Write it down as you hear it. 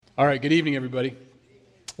All right, good evening, everybody.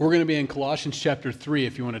 We're going to be in Colossians chapter 3,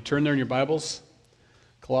 if you want to turn there in your Bibles.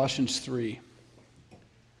 Colossians 3.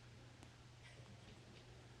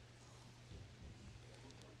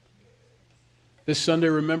 This Sunday,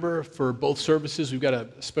 remember, for both services, we've got a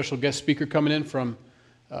special guest speaker coming in from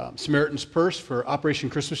Samaritan's Purse for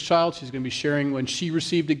Operation Christmas Child. She's going to be sharing when she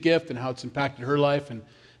received a gift and how it's impacted her life, and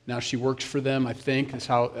now she works for them, I think, is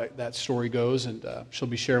how that story goes, and she'll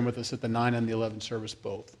be sharing with us at the 9 and the 11 service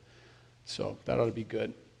both. So that ought to be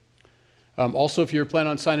good. Also, if you're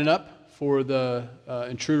planning on signing up for the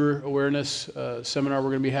intruder awareness seminar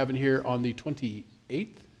we're going to be having here on the 28th,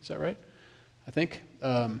 is that right? I think.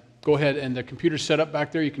 Go ahead, and the computer's set up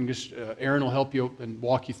back there. You can just, Aaron will help you and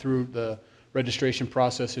walk you through the registration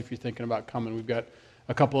process if you're thinking about coming. We've got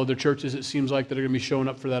a couple other churches, it seems like, that are going to be showing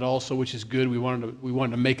up for that also, which is good. We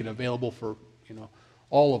wanted to make it available for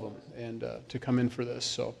all of them and to come in for this.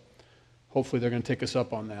 So hopefully they're going to take us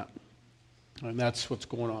up on that. And that's what's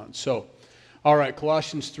going on. So, all right,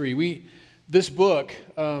 Colossians 3. This book,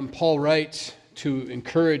 Paul writes to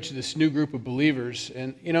encourage this new group of believers,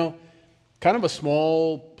 and, kind of a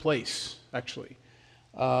small place, actually,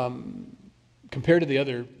 compared to the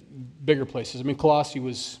other bigger places. I mean, Colossae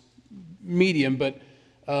was medium, but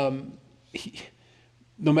no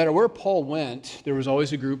matter where Paul went, there was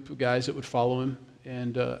always a group of guys that would follow him,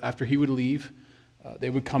 and after he would leave,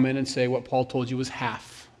 they would come in and say what Paul told you was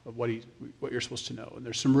half of what you're supposed to know. And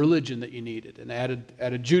there's some religion that you needed, and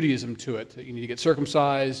added Judaism to it, that you need to get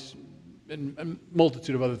circumcised, and a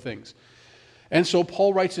multitude of other things. And so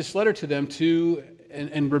Paul writes this letter to them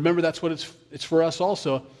and remember, that's what it's for us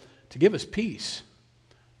also, to give us peace.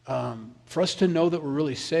 For us to know that we're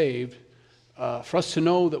really saved, for us to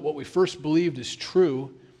know that what we first believed is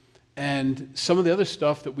true, and some of the other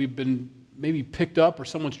stuff that we've been maybe picked up or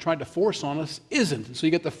someone's tried to force on us isn't. And so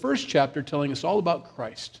you get the first chapter telling us all about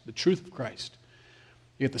Christ, the truth of Christ.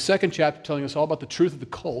 You get the second chapter telling us all about the truth of the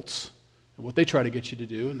cults and what they try to get you to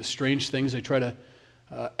do and the strange things they try to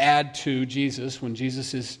add to Jesus when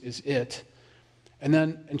Jesus is it. And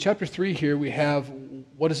then in chapter 3 here we have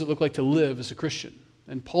what does it look like to live as a Christian.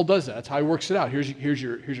 And Paul does that. That's how he works it out. Here's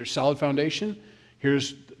your solid foundation.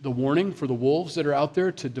 Here's the warning for the wolves that are out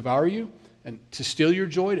there to devour you and to steal your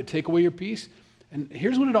joy, to take away your peace. And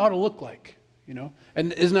here's what it ought to look like,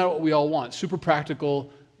 And isn't that what we all want? Super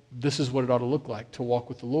practical. This is what it ought to look like to walk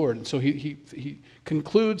with the Lord. And so he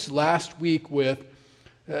concludes last week with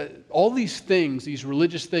all these things, these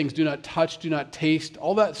religious things, do not touch, do not taste,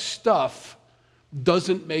 all that stuff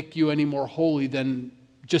doesn't make you any more holy than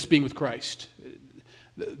just being with Christ.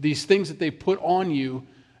 These things that they put on you,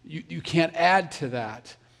 you can't add to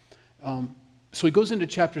that. So he goes into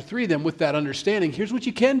chapter 3 then with that understanding. Here's what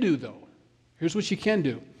you can do, though. Here's what you can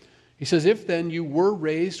do. He says, if then you were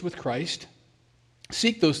raised with Christ,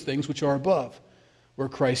 seek those things which are above, where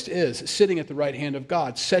Christ is, sitting at the right hand of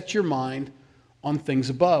God. Set your mind on things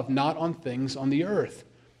above, not on things on the earth.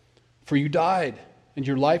 For you died, and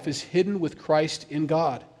your life is hidden with Christ in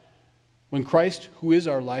God. When Christ, who is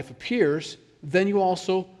our life, appears, then you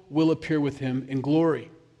also will appear with him in glory.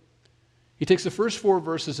 He takes the first 4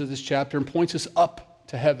 verses of this chapter and points us up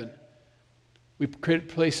to heaven. We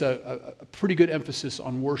place a pretty good emphasis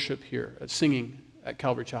on worship here, at singing at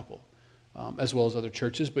Calvary Chapel, as well as other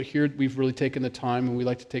churches. But here we've really taken the time, and we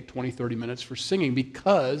like to take 20, 30 minutes for singing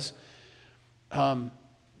because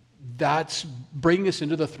that's bringing us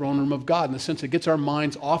into the throne room of God in the sense it gets our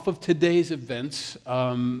minds off of today's events,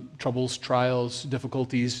 troubles, trials,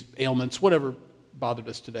 difficulties, ailments, whatever bothered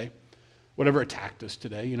us today. Whatever attacked us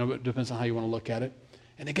today, it depends on how you want to look at it.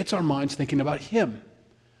 And it gets our minds thinking about him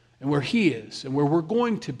and where he is and where we're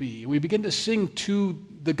going to be. And we begin to sing to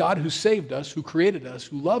the God who saved us, who created us,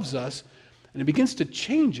 who loves us, and it begins to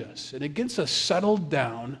change us. And it gets us settled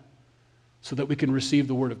down so that we can receive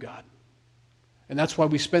the Word of God. And that's why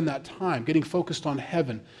we spend that time getting focused on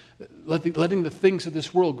heaven, letting the things of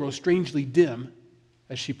this world grow strangely dim,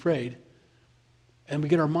 as she prayed, and we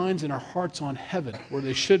get our minds and our hearts on heaven, where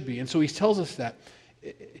they should be. And so he tells us that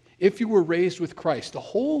if you were raised with Christ, the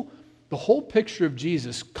whole picture of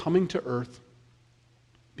Jesus coming to earth,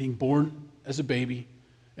 being born as a baby,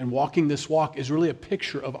 and walking this walk is really a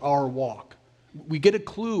picture of our walk. We get a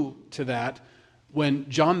clue to that when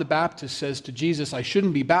John the Baptist says to Jesus, I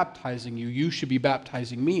shouldn't be baptizing you, you should be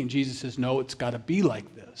baptizing me. And Jesus says, no, it's got to be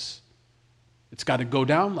like this. It's got to go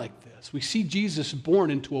down like this. We see Jesus born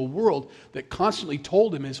into a world that constantly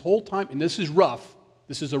told him his whole time, and this is rough.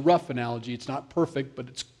 This is a rough analogy. It's not perfect, but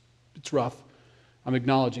it's rough. I'm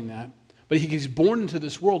acknowledging that. But he's born into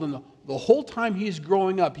this world, and the whole time he's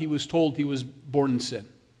growing up, he was told he was born in sin.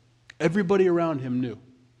 Everybody around him knew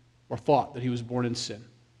or thought that he was born in sin.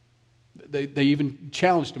 They even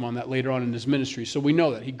challenged him on that later on in his ministry. So we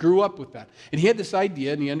know that. He grew up with that. And he had this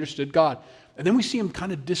idea and he understood God. And then we see him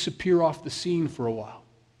kind of disappear off the scene for a while.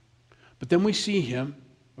 But then we see him,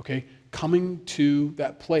 okay, coming to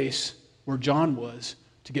that place where John was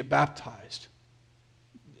to get baptized.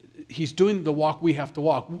 He's doing the walk we have to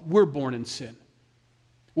walk. We're born in sin.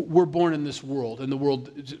 We're born in this world, and the world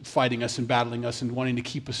is fighting us and battling us and wanting to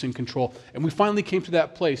keep us in control. And we finally came to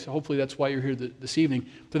that place, hopefully that's why you're here this evening,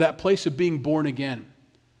 to that place of being born again.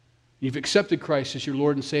 You've accepted Christ as your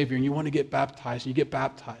Lord and Savior, and you want to get baptized, and you get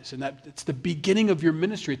baptized. And it's the beginning of your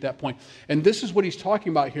ministry at that point. And this is what he's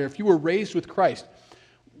talking about here. If you were raised with Christ,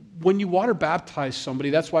 when you water baptize somebody,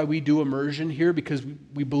 that's why we do immersion here, because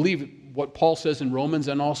we believe what Paul says in Romans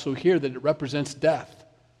and also here, that it represents death.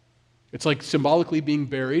 It's like symbolically being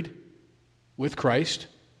buried with Christ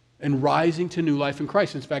and rising to new life in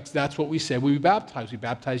Christ. In fact, that's what we say when we baptize. We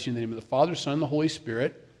baptize you in the name of the Father, Son, and the Holy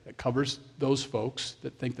Spirit. That covers those folks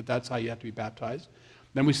that think that that's how you have to be baptized.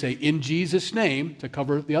 Then we say, in Jesus' name, to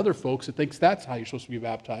cover the other folks that thinks that's how you're supposed to be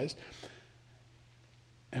baptized.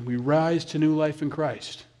 And we rise to new life in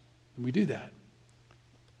Christ. And we do that.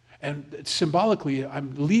 And symbolically,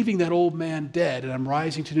 I'm leaving that old man dead and I'm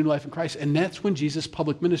rising to new life in Christ. And that's when Jesus'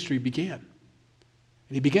 public ministry began.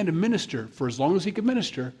 And he began to minister for as long as he could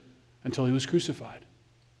minister until he was crucified.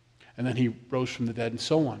 And then he rose from the dead and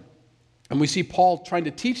so on. And we see Paul trying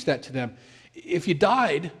to teach that to them. If you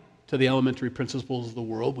died to the elementary principles of the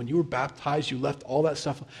world, when you were baptized, you left all that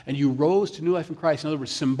stuff, and you rose to new life in Christ. In other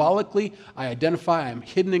words, symbolically, I identify I am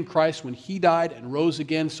hidden in Christ. When he died and rose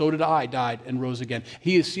again, so did I, died and rose again.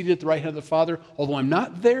 He is seated at the right hand of the Father. Although I'm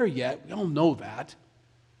not there yet, we all know that.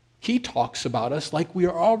 He talks about us like we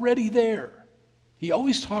are already there. He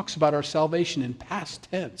always talks about our salvation in past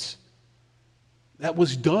tense. That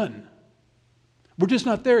was done. We're just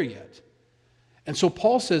not there yet. And so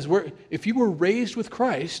Paul says, if you were raised with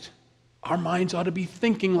Christ, our minds ought to be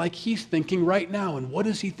thinking like he's thinking right now. And what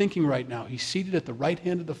is he thinking right now? He's seated at the right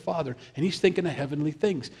hand of the Father, and he's thinking of heavenly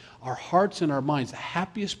things. Our hearts and our minds, the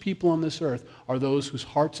happiest people on this earth are those whose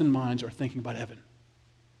hearts and minds are thinking about heaven.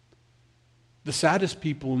 The saddest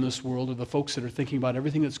people in this world are the folks that are thinking about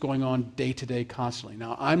everything that's going on day to day constantly.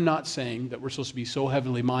 Now, I'm not saying that we're supposed to be so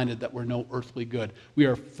heavenly minded that we're no earthly good. We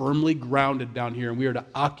are firmly grounded down here, and we are to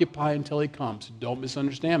occupy until he comes. Don't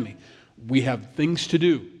misunderstand me. We have things to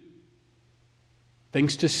do,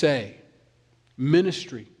 things to say,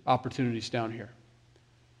 ministry opportunities down here.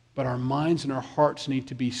 But our minds and our hearts need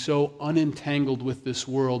to be so unentangled with this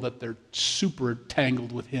world that they're super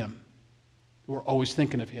tangled with him. We're always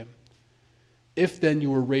thinking of him. If then you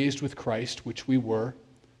were raised with Christ, which we were,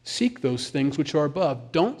 seek those things which are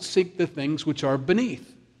above. Don't seek the things which are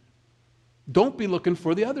beneath. Don't be looking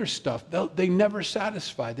for the other stuff. They never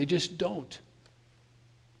satisfy. They just don't.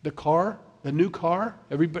 The new car.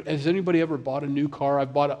 Has anybody ever bought a new car? I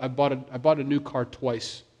bought a new car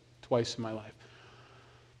twice in my life.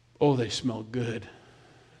 Oh, they smell good.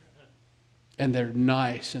 And they're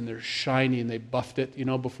nice, and they're shiny, and they buffed it,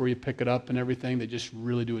 before you pick it up and everything. They just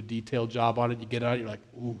really do a detailed job on it. You get out, you're like,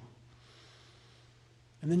 ooh.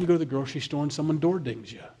 And then you go to the grocery store, and someone door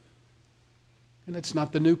dings you. And it's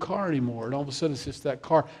not the new car anymore. And all of a sudden, it's just that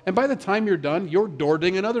car. And by the time you're done, you're door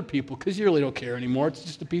dinging other people because you really don't care anymore. It's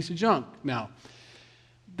just a piece of junk now.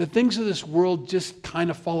 The things of this world just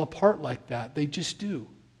kind of fall apart like that. They just do.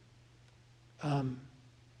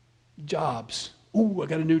 Jobs. Ooh, I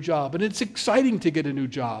got a new job. And it's exciting to get a new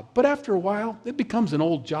job. But after a while, it becomes an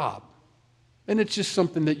old job. And it's just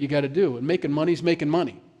something that you got to do. And making money's making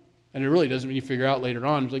money. And it really doesn't when you figure out later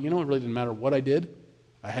on. It's like, it really didn't matter what I did.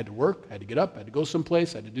 I had to work, I had to get up, I had to go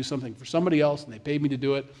someplace, I had to do something for somebody else, and they paid me to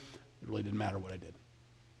do it. It really didn't matter what I did.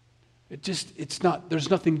 There's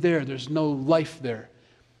nothing there. There's no life there.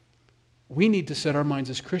 We need to set our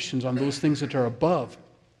minds as Christians on those things that are above.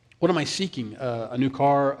 What am I seeking? A new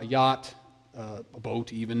car, a yacht, a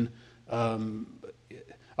boat even,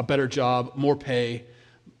 a better job, more pay.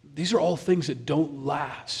 These are all things that don't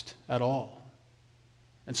last at all.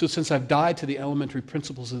 And so since I've died to the elementary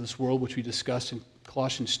principles of this world, which we discussed in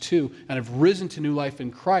Colossians 2, and I've risen to new life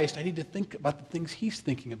in Christ, I need to think about the things he's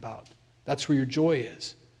thinking about. That's where your joy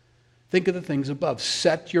is. Think of the things above.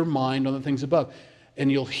 Set your mind on the things above.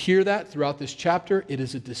 And you'll hear that throughout this chapter. It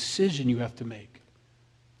is a decision you have to make.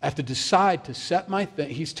 I have to decide to set my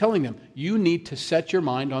thing. He's telling them, you need to set your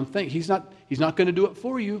mind on things. He's not going to do it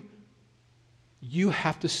for you. You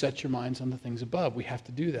have to set your minds on the things above. We have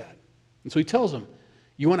to do that. And so he tells them,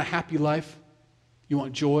 you want a happy life? You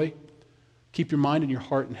want joy? Keep your mind and your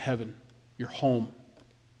heart in heaven, your home.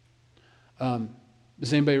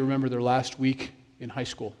 Does anybody remember their last week in high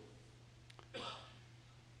school?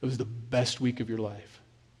 it was the best week of your life.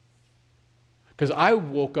 Because I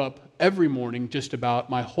woke up every morning just about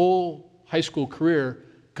my whole high school career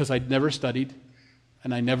because I'd never studied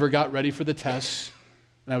and I never got ready for the tests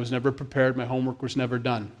and I was never prepared. My homework was never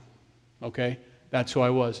done. Okay? That's who I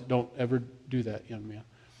was. Don't ever do that, young man.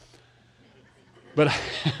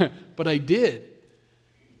 But I did.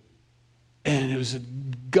 And it was a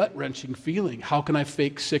gut-wrenching feeling. How can I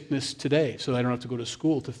fake sickness today so that I don't have to go to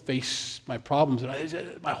school to face my problems?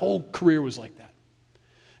 And my whole career was like that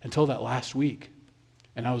until that last week.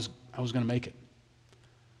 And I was going to make it.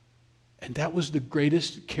 And that was the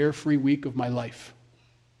greatest carefree week of my life.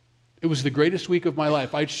 It was the greatest week of my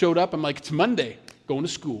life. I showed up, I'm like, it's Monday, going to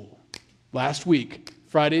school. Last week,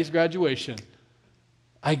 Friday's graduation.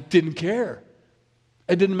 I didn't care.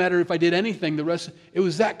 It didn't matter if I did anything. It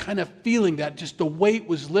was that kind of feeling that just the weight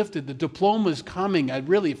was lifted. The diploma's coming.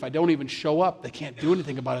 If I don't even show up, they can't do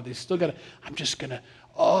anything about it. They still got to, I'm just going to,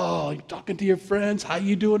 you're talking to your friends. How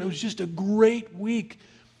you doing? It was just a great week.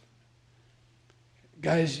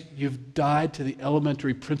 Guys, you've died to the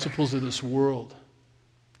elementary principles of this world.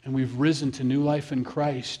 And we've risen to new life in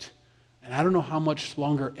Christ. And I don't know how much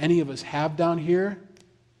longer any of us have down here,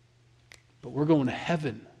 but we're going to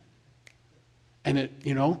heaven. And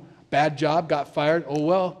bad job, got fired. Oh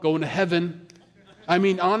well, going to heaven. I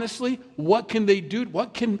mean, honestly, what can they do?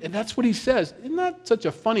 And that's what he says. In not such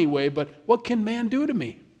a funny way, but what can man do to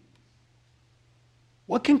me?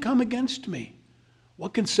 What can come against me?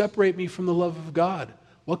 What can separate me from the love of God?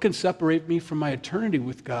 What can separate me from my eternity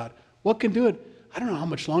with God? What can do it? I don't know how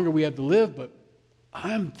much longer we have to live, but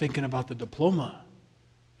I'm thinking about the diploma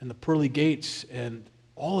and the pearly gates and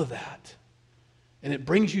all of that. And it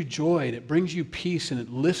brings you joy, and it brings you peace, and it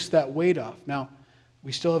lifts that weight off. Now,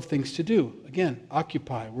 we still have things to do. Again,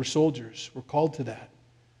 occupy. We're soldiers. We're called to that.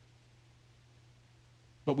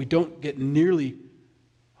 But we don't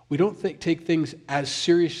take things as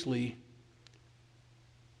seriously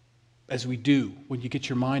as we do when you get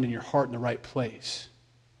your mind and your heart in the right place.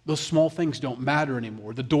 Those small things don't matter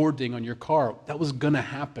anymore. The door ding on your car, that was going to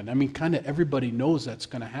happen. I mean, kind of everybody knows that's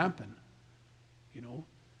going to happen.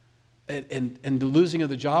 And the losing of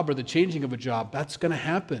the job or the changing of a job, that's going to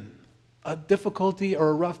happen. A difficulty or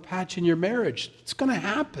a rough patch in your marriage, it's going to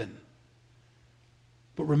happen.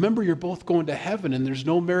 But remember, you're both going to heaven, and there's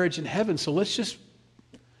no marriage in heaven. So let's just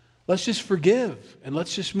forgive, and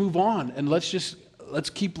let's just move on, and let's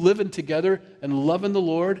keep living together and loving the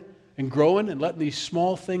Lord and growing and letting these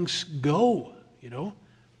small things go, And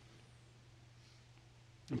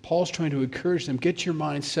Paul's trying to encourage them, get your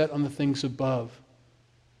mind set on the things above.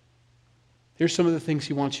 Here's some of the things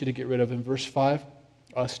he wants you to get rid of in verse 5,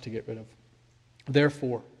 us to get rid of.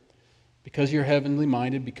 Therefore, because you're heavenly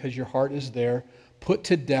minded, because your heart is there, put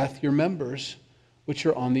to death your members which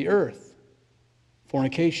are on the earth.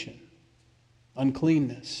 Fornication,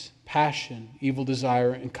 uncleanness, passion, evil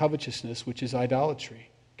desire, and covetousness, which is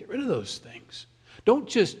idolatry. Get rid of those things. Don't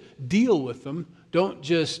just deal with them. Don't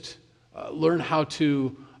just learn how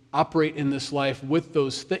to operate in this life with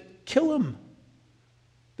those things. Kill them.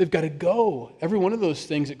 They've got to go. Every one of those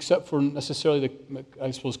things, except for necessarily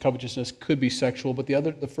covetousness could be sexual, but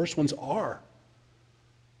the first ones are.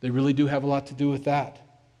 They really do have a lot to do with that.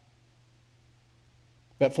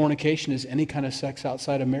 That fornication is any kind of sex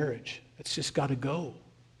outside of marriage. It's just got to go.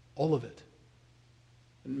 All of it.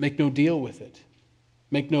 Make no deal with it.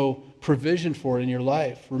 Make no provision for it in your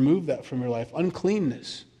life. Remove that from your life.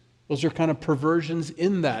 Uncleanness. Those are kind of perversions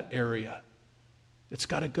in that area. It's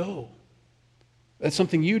got to go. That's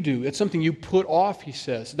something you do. It's something you put off, he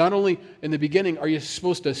says. Not only in the beginning are you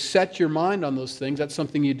supposed to set your mind on those things. That's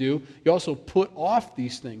something you do. You also put off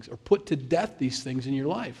these things or put to death these things in your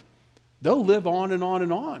life. They'll live on and on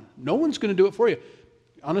and on. No one's going to do it for you.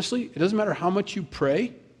 Honestly, it doesn't matter how much you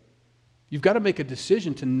pray. You've got to make a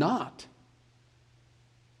decision to not.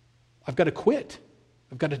 I've got to quit.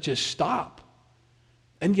 I've got to just stop.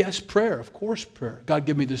 And yes, prayer. Of course, prayer. God,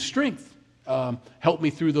 give me the strength. Help me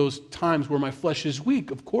through those times where my flesh is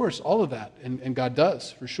weak. Of course, all of that. And God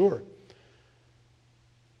does, for sure.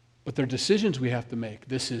 But there are decisions we have to make.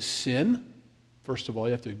 This is sin. First of all,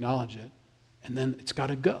 you have to acknowledge it. And then it's got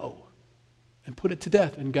to go. And put it to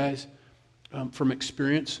death. And guys, from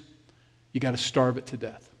experience, you got to starve it to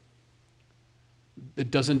death.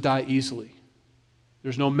 It doesn't die easily.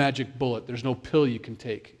 There's no magic bullet. There's no pill you can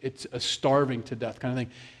take. It's a starving to death kind of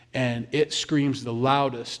thing. And it screams the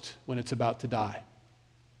loudest when it's about to die.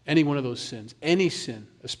 Any one of those sins, any sin,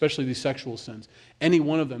 especially these sexual sins, any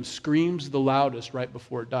one of them screams the loudest right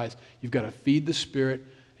before it dies. You've got to feed the spirit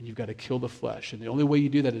and you've got to kill the flesh. And the only way you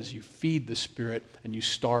do that is you feed the spirit and you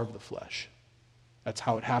starve the flesh. That's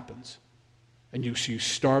how it happens. And you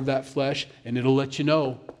starve that flesh, and it'll let you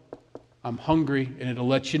know, I'm hungry, and it'll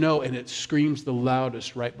let you know, and it screams the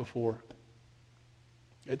loudest right before.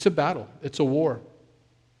 It's a battle. It's a war.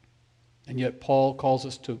 And yet Paul calls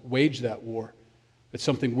us to wage that war. It's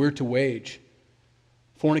something we're to wage.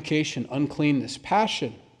 Fornication, uncleanness,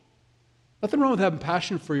 passion. Nothing wrong with having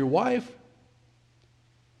passion for your wife.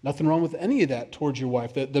 Nothing wrong with any of that towards your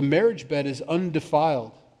wife. The marriage bed is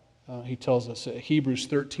undefiled. He tells us, Hebrews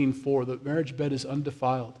 13:4, the marriage bed is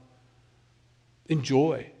undefiled.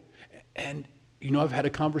 Enjoy. And, I've had a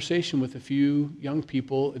conversation with a few young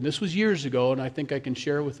people, and this was years ago, and I think I can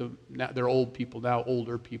share with them. Now, they're old people now,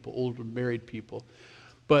 older married people.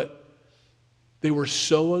 But they were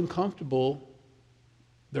so uncomfortable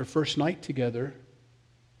their first night together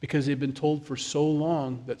because they'd been told for so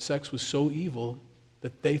long that sex was so evil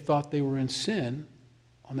that they thought they were in sin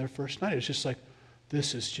on their first night. It's just like,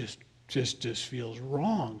 this is just feels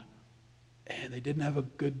wrong. And they didn't have a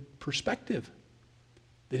good perspective.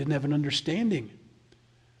 They didn't have an understanding.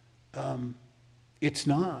 It's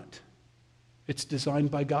not. It's designed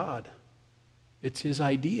by God. It's His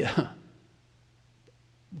idea.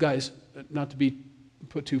 Guys, not to be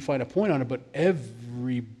put too fine a point on it, but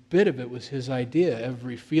every bit of it was His idea.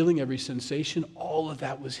 Every feeling, every sensation, all of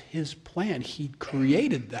that was His plan. He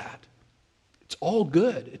created that. It's all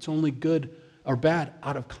good. It's only good or bad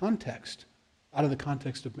out of context, out of the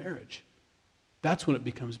context of marriage. That's when it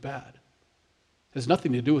becomes bad. It has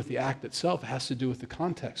nothing to do with the act itself. It has to do with the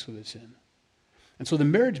context that it's in. And so the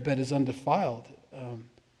marriage bed is undefiled.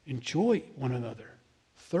 Enjoy one another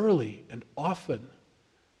thoroughly and often.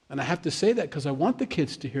 And I have to say that because I want the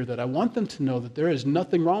kids to hear that. I want them to know that there is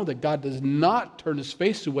nothing wrong, that God does not turn His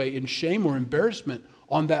face away in shame or embarrassment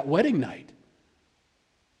on that wedding night.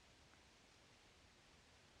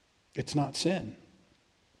 It's not sin.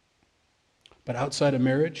 But outside of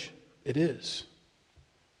marriage, it is.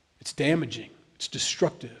 It's damaging. It's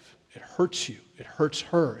destructive. It hurts you. It hurts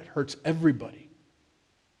her. It hurts everybody.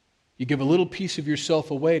 You give a little piece of yourself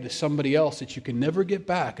away to somebody else that you can never get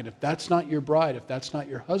back. And if that's not your bride, if that's not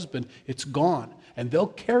your husband, it's gone. And they'll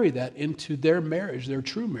carry that into their marriage, their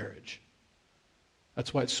true marriage.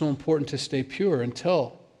 That's why it's so important to stay pure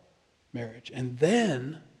until marriage. And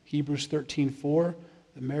then, Hebrews 13:4,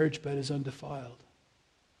 the marriage bed is undefiled.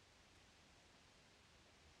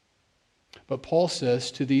 But Paul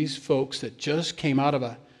says to these folks that just came out of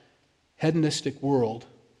a hedonistic world,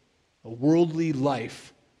 a worldly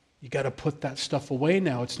life, you got to put that stuff away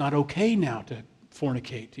now. It's not okay now to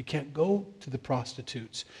fornicate. You can't go to the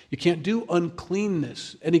prostitutes. You can't do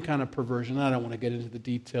uncleanness, any kind of perversion. I don't want to get into the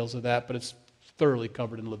details of that, but it's thoroughly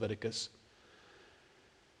covered in Leviticus.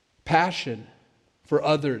 Passion for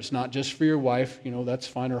others, not just for your wife, that's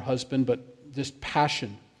fine, or husband, but just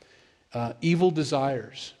passion. Evil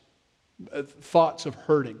desires, thoughts of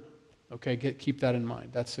hurting. Okay, keep that in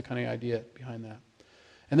mind. That's the kind of idea behind that.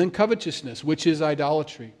 And then covetousness, which is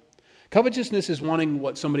idolatry. Covetousness is wanting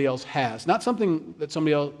what somebody else has, not something that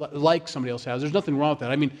somebody else has. There's nothing wrong with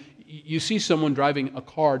that. I mean, you see someone driving a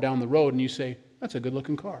car down the road and you say, that's a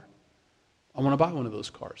good-looking car. I want to buy one of those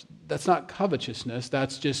cars. That's not covetousness.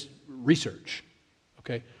 That's just research.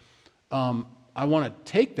 Okay, I want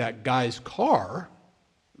to take that guy's car.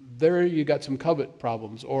 There you got some covet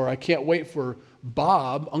problems. Or I can't wait for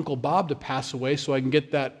Uncle Bob to pass away so I can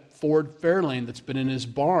get that Ford Fairlane that's been in his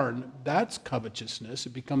barn. That's covetousness.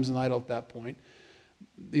 It becomes an idol at that point.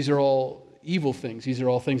 These are all evil things. These are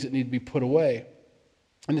all things that need to be put away.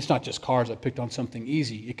 And it's not just cars. I picked on something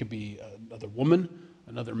easy. It could be another woman,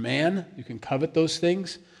 another man. You can covet those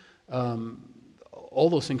things. All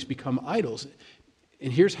those things become idols.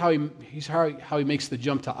 And here's how he makes the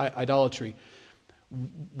jump to idolatry.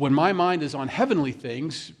 When my mind is on heavenly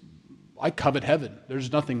things, I covet heaven.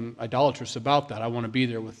 There's nothing idolatrous about that. I want to be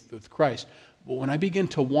there with Christ. But when I begin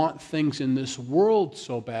to want things in this world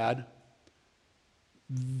so bad,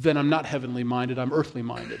 then I'm not heavenly minded, I'm earthly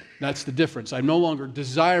minded. That's the difference. I'm no longer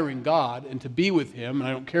desiring God and to be with Him, and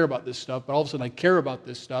I don't care about this stuff, but all of a sudden I care about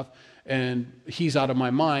this stuff, and He's out of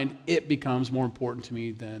my mind. It becomes more important to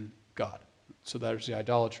me than God. So there's the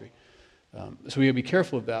idolatry. So we got to be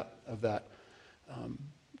careful of that.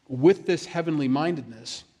 With this heavenly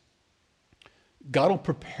mindedness, God will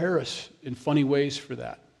prepare us in funny ways for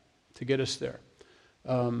that, to get us there.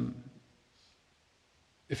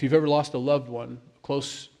 If you've ever lost a loved one, a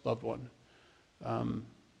close loved one,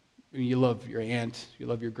 you love your aunt, you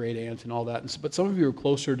love your great aunt and all that, but some of you are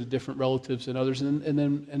closer to different relatives than others, and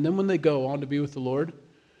then when they go on to be with the Lord,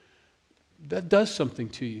 that does something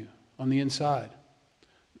to you on the inside.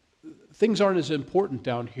 Things aren't as important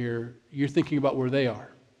down here. You're thinking about where they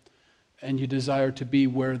are. and you desire to be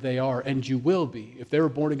where they are, and you will be. If they were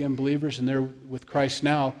born-again believers and they're with Christ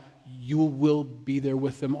now, you will be there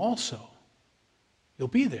with them also. You'll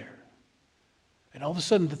be there. And all of a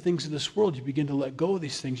sudden, the things of this world, you begin to let go of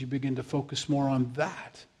these things. You begin to focus more on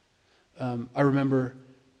that. I remember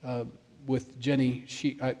with Jenny,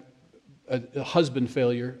 a husband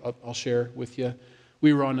failure, I'll share with you.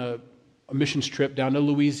 We were on a missions trip down to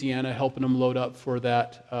Louisiana, helping them load up for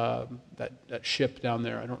that ship down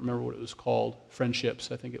there. I don't remember what it was called.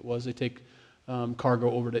 Friendships, I think it was. They take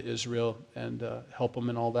cargo over to Israel and help them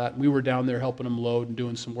and all that. And we were down there helping them load and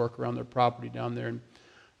doing some work around their property down there. And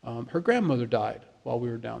her grandmother died while we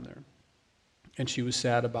were down there. And she was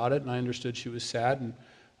sad about it, and I understood she was sad,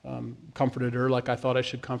 and comforted her like I thought I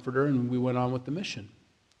should comfort her, and we went on with the mission.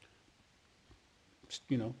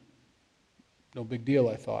 You know, no big deal,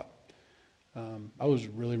 I thought. I was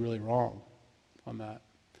really, really wrong on that.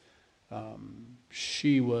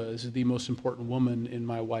 She was the most important woman in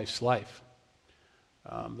my wife's life.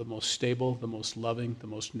 The most stable, the most loving, the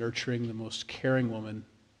most nurturing, the most caring woman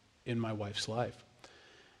in my wife's life.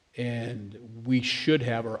 And we should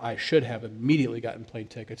have, or I should have, immediately gotten plane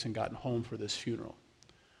tickets and gotten home for this funeral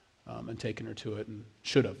and taken her to it, and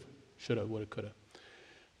should have, would have, could have.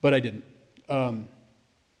 But I didn't.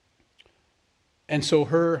 And so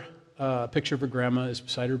her picture of her grandma is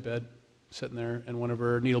beside her bed, sitting there, and one of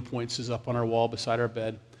her needle points is up on our wall beside our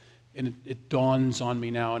bed. And it dawns on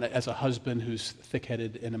me now, and as a husband who's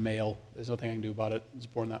thick-headed and a male, there's nothing I can do about it. I was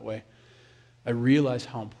born that way. I realize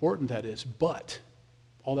how important that is. But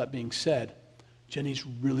all that being said, Jenny's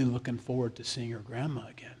really looking forward to seeing her grandma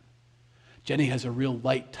again. Jenny has a real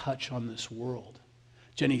light touch on this world.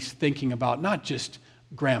 Jenny's thinking about not just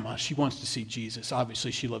grandma. She wants to see Jesus.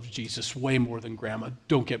 Obviously, she loves Jesus way more than grandma.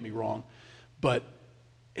 Don't get me wrong. But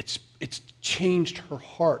it's changed her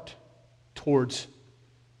heart towards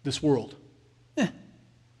this world.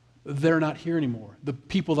 They're not here anymore. The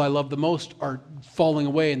people that I love the most are falling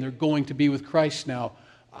away, and they're going to be with Christ now.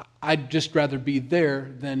 I'd just rather be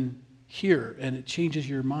there than here. And it changes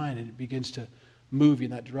your mind, and it begins to move you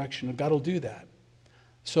in that direction. And God will do that.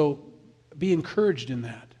 So be encouraged in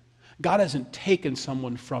that. God hasn't taken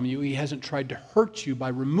someone from you. He hasn't tried to hurt you by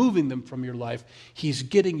removing them from your life. He's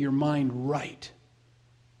getting your mind right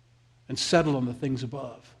and settled on the things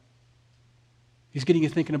above. He's getting you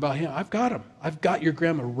thinking about Him. I've got Him. I've got your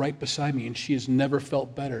grandma right beside me, and she has never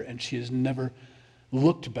felt better, and she has never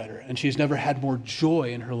looked better, and she has never had more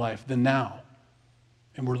joy in her life than now.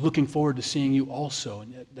 And we're looking forward to seeing you also,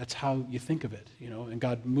 and that's how you think of it, and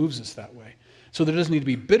God moves us that way. So there doesn't need to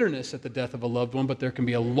be bitterness at the death of a loved one, but there can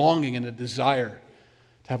be a longing and a desire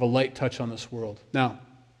to have a light touch on this world. Now,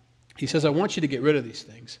 he says, I want you to get rid of these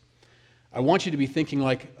things. I want you to be thinking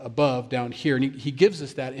like above, down here. And he gives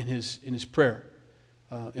us that in his prayer.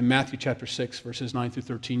 In Matthew chapter 6, verses 9 through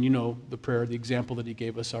 13, you know the prayer, the example that he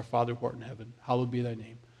gave us, our Father who art in heaven, hallowed be thy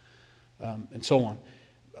name, and so on.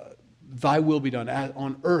 Thy will be done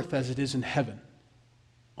on earth as it is in heaven.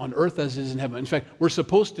 On earth as it is in heaven. In fact, we're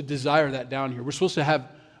supposed to desire that down here. We're supposed to have,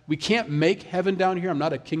 we can't make heaven down here. I'm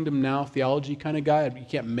not a kingdom now theology kind of guy. You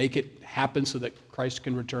can't make it happen so that Christ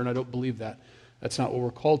can return. I don't believe that. That's not what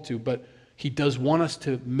we're called to. But He does want us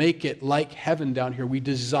to make it like heaven down here. We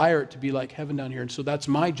desire it to be like heaven down here. And so that's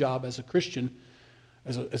my job as a Christian,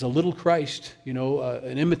 as a little Christ,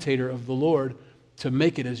 an imitator of the Lord, to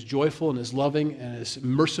make it as joyful and as loving and as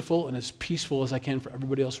merciful and as peaceful as I can for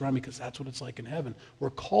everybody else around me, because that's what it's like in heaven.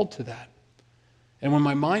 We're called to that. And when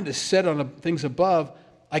my mind is set on things above,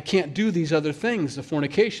 I can't do these other things, the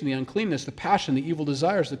fornication, the uncleanness, the passion, the evil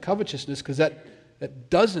desires, the covetousness, because that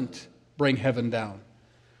doesn't bring heaven down.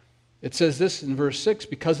 It says this in verse 6,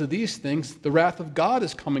 because of these things, the wrath of God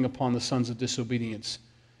is coming upon the sons of disobedience,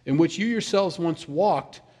 in which you yourselves once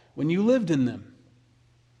walked when you lived in them.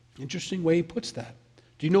 Interesting way he puts that.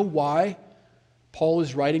 Do you know why Paul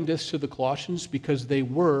is writing this to the Colossians? Because they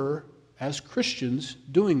were, as Christians,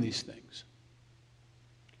 doing these things.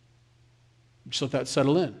 Just let that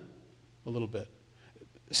settle in a little bit.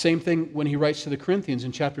 Same thing when he writes to the Corinthians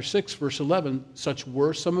in chapter 6, verse 11, such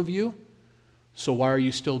were some of you, so why are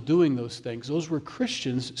you still doing those things? Those were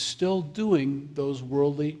Christians still doing those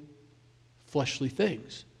worldly, fleshly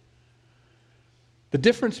things. The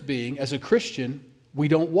difference being, as a Christian, we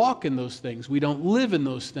don't walk in those things. We don't live in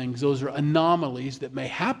those things. Those are anomalies that may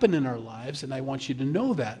happen in our lives, and I want you to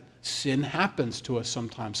know that. Sin happens to us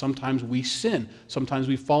sometimes. Sometimes we sin. Sometimes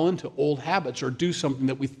we fall into old habits or do something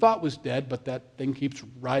that we thought was dead, but that thing keeps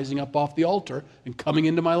rising up off the altar and coming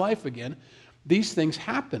into my life again. These things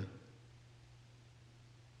happen.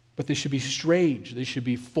 But they should be strange. They should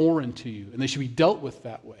be foreign to you, and they should be dealt with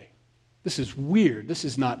that way. This is weird. This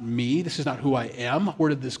is not me. This is not who I am. Where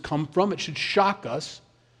did this come from? It should shock us,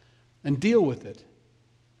 and deal with it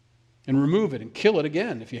and remove it and kill it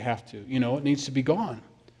again if you have to. It needs to be gone.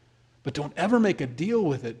 But don't ever make a deal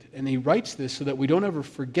with it. And he writes this so that we don't ever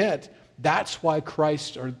forget that's why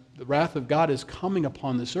Christ, or the wrath of God, is coming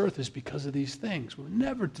upon this earth, is because of these things. We're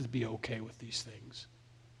never to be okay with these things.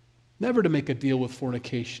 Never to make a deal with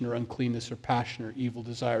fornication or uncleanness or passion or evil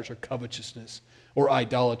desires or covetousness or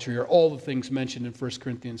idolatry or all the things mentioned in 1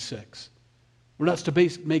 Corinthians 6. We're not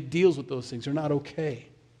to make deals with those things. They're not okay.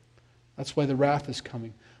 That's why the wrath is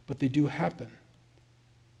coming. But they do happen.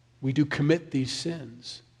 We do commit these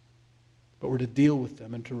sins. But we're to deal with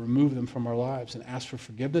them and to remove them from our lives and ask for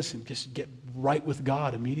forgiveness and just get right with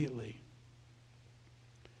God immediately.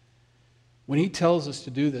 When he tells us to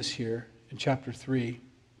do this here in chapter 3,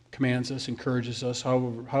 commands us, encourages us,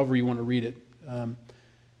 however you want to read it,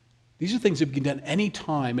 these are things that can be done any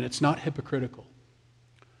time, and it's not hypocritical.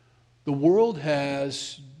 The world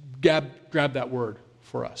has grabbed that word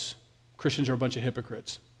for us. Christians are a bunch of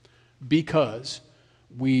hypocrites because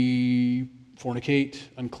we fornicate,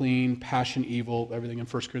 unclean, passion, evil, everything in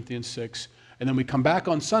 1 Corinthians 6. And then we come back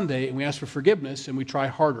on Sunday and we ask for forgiveness and we try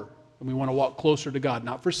harder. And we want to walk closer to God,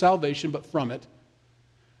 not for salvation, but from it.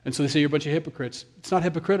 And so they say you're a bunch of hypocrites. It's not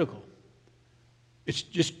hypocritical. It's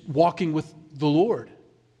just walking with the Lord.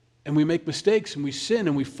 And we make mistakes and we sin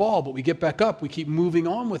and we fall, but we get back up. We keep moving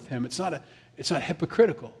on with him. It's not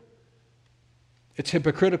hypocritical. It's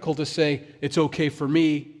hypocritical to say it's okay for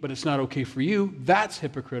me, but it's not okay for you. That's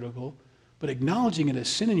hypocritical. But acknowledging it as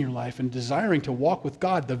sin in your life and desiring to walk with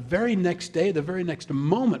God the very next day, the very next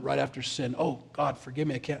moment right after sin. Oh, God, forgive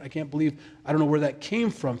me. I can't believe, I don't know where that came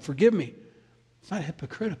from. Forgive me. It's not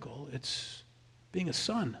hypocritical. It's being a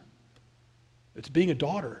son. It's being a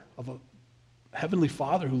daughter of a heavenly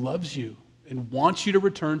Father who loves you and wants you to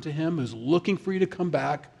return to him, who's looking for you to come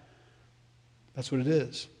back. That's what it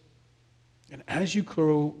is. And as you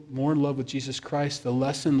grow more in love with Jesus Christ, the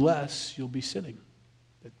less and less you'll be sinning.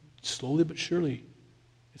 Slowly but surely,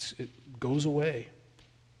 it goes away.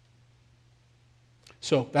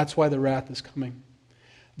 So that's why the wrath is coming.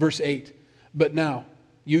 Verse 8, but now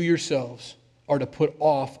you yourselves are to put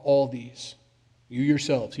off all these. You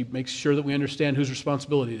yourselves. He makes sure that we understand whose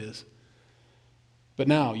responsibility it is. But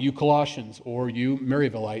now, you Colossians, or you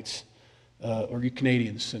Maryvillites, or you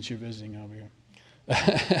Canadians, since you're visiting over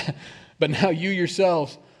here. But now you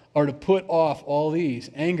yourselves are to put off all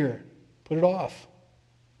these. Anger, put it off.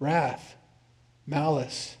 Wrath,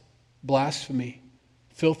 malice, blasphemy,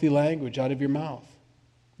 filthy language out of your mouth.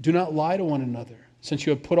 Do not lie to one another, since you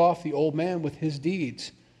have put off the old man with his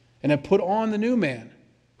deeds, and have put on the new man,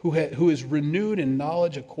 who is renewed in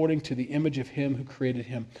knowledge according to the image of him who created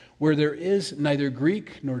him, where there is neither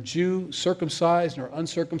Greek nor Jew, circumcised nor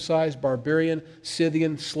uncircumcised, barbarian,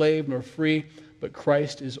 Scythian, slave nor free, but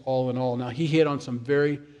Christ is all in all. Now, he hit on some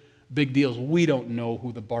very big deals. We don't know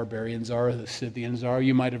who the barbarians are, the Scythians are.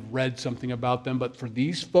 You might have read something about them, but for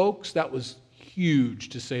these folks, that was huge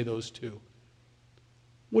to say those two.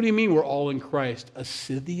 What do you mean we're all in Christ? A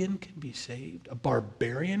Scythian can be saved? A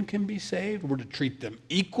barbarian can be saved? We're to treat them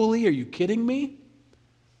equally? Are you kidding me?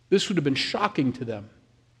 This would have been shocking to them.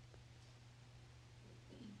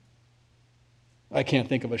 I can't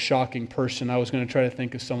think of a shocking person. I was going to try to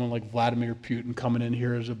think of someone like Vladimir Putin coming in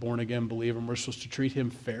here as a born-again believer, and we're supposed to treat him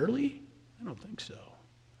fairly? I don't think so.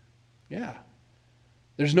 Yeah.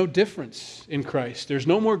 There's no difference in Christ. There's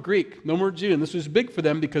no more Greek, no more Jew. And this was big for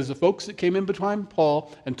them because the folks that came in behind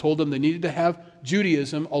Paul and told them they needed to have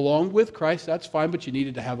Judaism along with Christ, that's fine, but you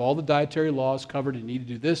needed to have all the dietary laws covered, and you need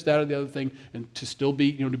to do this, that, or the other thing, and to still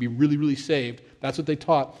be, to be really, really saved. That's what they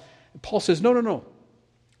taught. And Paul says, no.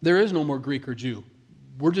 There is no more Greek or Jew.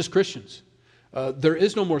 We're just Christians. There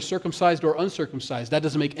is no more circumcised or uncircumcised. That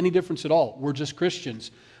doesn't make any difference at all. We're just Christians.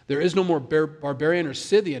 There is no more barbarian or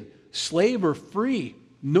Scythian, slave or free.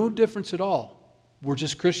 No difference at all. We're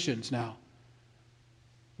just Christians now.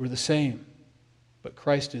 We're the same. But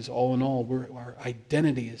Christ is all in all. Our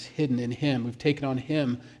identity is hidden in him. We've taken on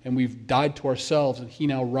him and we've died to ourselves, and he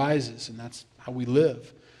now rises, and that's how we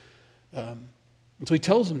live. And so he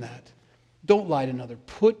tells them that. Don't lie to another.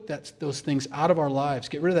 Put those things out of our lives.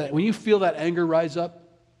 Get rid of that. When you feel that anger rise up,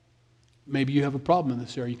 maybe you have a problem in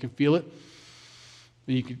this area. You can feel it.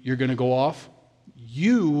 You're going to go off.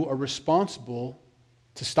 You are responsible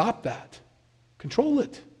to stop that. Control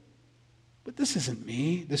it. But this isn't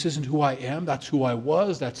me. This isn't who I am. That's who I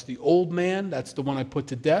was. That's the old man. That's the one I put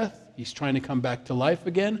to death. He's trying to come back to life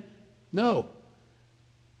again. No.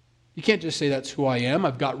 You can't just say that's who I am.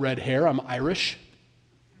 I've got red hair. I'm Irish.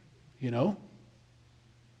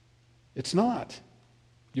 It's not.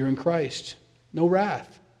 You're in Christ. No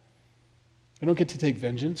wrath. I don't get to take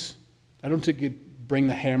vengeance. I don't get to bring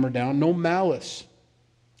the hammer down. No malice.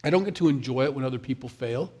 I don't get to enjoy it when other people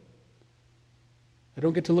fail. I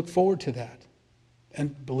don't get to look forward to that.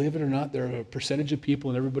 And believe it or not, there are a percentage of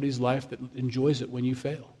people in everybody's life that enjoys it when you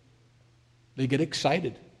fail. They get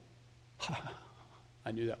excited.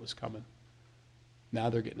 I knew that was coming. Now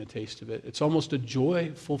they're getting a taste of it. It's almost a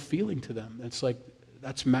joyful feeling to them. It's like,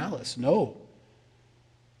 that's malice. No.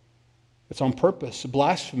 It's on purpose.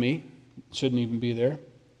 Blasphemy shouldn't even be there.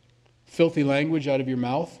 Filthy language out of your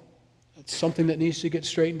mouth. It's something that needs to get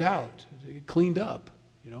straightened out, get cleaned up,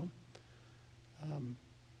 you know.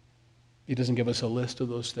 He doesn't give us a list of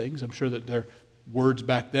those things. I'm sure that their words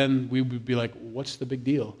back then, we would be like, what's the big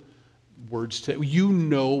deal? Words to, you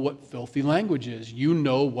know what filthy language is. You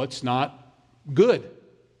know what's not good.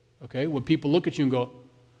 Okay? When people look at you and go,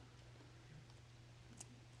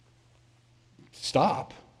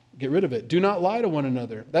 stop. Get rid of it. Do not lie to one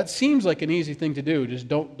another. That seems like an easy thing to do. Just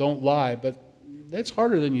don't lie. But that's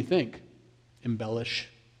harder than you think. Embellish.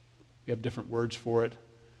 We have different words for it.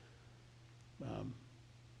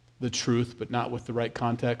 The truth, but not with the right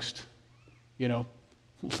context. You know,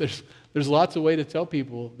 there's lots of ways to tell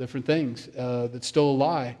people different things that's still a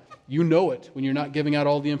lie. You know it when you're not giving out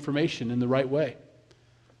all the information in the right way.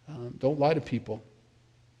 Don't lie to people.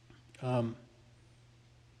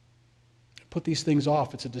 Put these things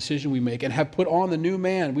off. It's a decision we make. And have put on the new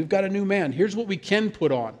man. We've got a new man. Here's what we can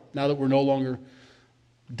put on now that we're no longer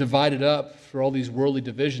divided up for all these worldly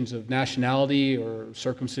divisions of nationality or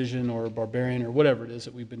circumcision or barbarian or whatever it is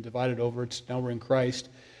that we've been divided over. Now we're in Christ.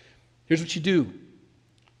 Here's what you do.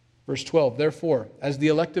 Verse 12, therefore, as the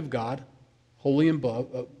elect of God, holy and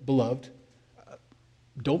beloved,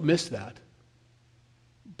 don't miss that.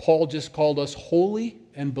 Paul just called us holy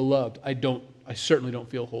and beloved. I certainly don't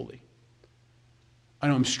feel holy. I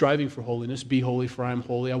know I'm striving for holiness. Be holy, for I am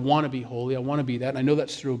holy. I want to be holy. I want to be that. And I know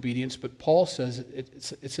that's through obedience. But Paul says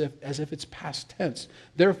it's as if it's past tense.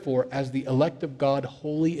 Therefore, as the elect of God,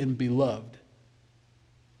 holy and beloved,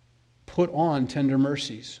 put on tender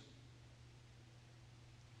mercies,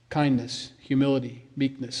 kindness, humility,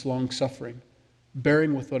 meekness, long-suffering,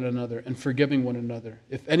 bearing with one another and forgiving one another.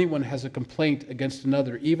 If anyone has a complaint against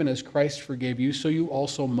another, even as Christ forgave you, so you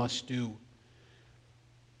also must do.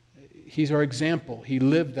 He's our example. He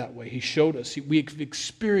lived that way. He showed us. We've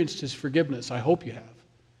experienced His forgiveness. I hope you have.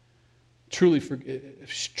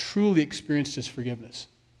 Truly experienced His forgiveness.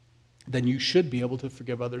 Then you should be able to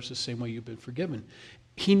forgive others the same way you've been forgiven.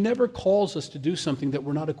 He never calls us to do something that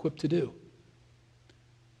we're not equipped to do.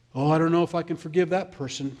 Oh, I don't know if I can forgive that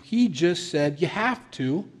person. He just said you have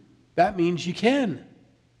to. That means you can.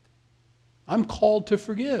 I'm called to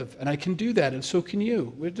forgive, and I can do that, and so can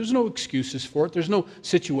you. There's no excuses for it. There's no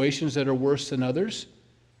situations that are worse than others.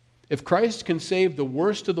 If Christ can save the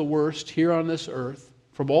worst of the worst here on this earth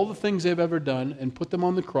from all the things they've ever done and put them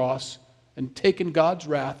on the cross and taken God's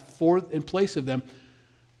wrath in place of them,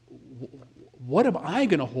 what am I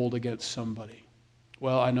going to hold against somebody?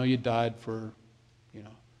 Well, I know you died for,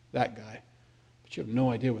 that guy, but you have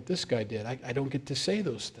no idea what this guy did. I don't get to say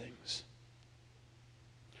those things.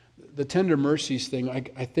 The tender mercies thing,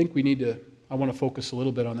 I think I want to focus a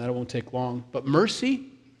little bit on that. It won't take long. But mercy,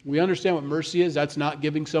 we understand what mercy is. That's not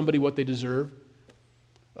giving somebody what they deserve.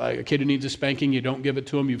 A kid who needs a spanking, you don't give it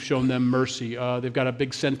to them. You've shown them mercy. They've got a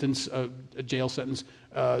big sentence, a jail sentence.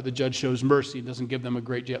 The judge shows mercy and doesn't give them a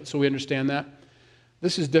great jail. So we understand that.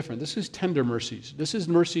 This is different. This is tender mercies. This is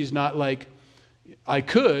mercies not like, I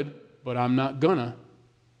could, but I'm not gonna.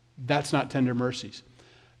 That's not tender mercies.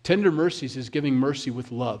 Tender mercies is giving mercy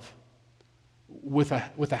with love, with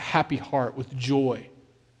a happy heart, with joy.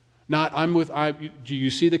 Not, do you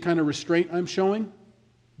see the kind of restraint I'm showing?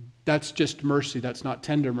 That's just mercy. That's not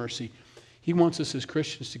tender mercy. He wants us as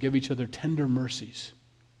Christians to give each other tender mercies.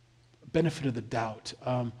 Benefit of the doubt.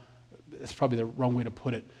 That's probably the wrong way to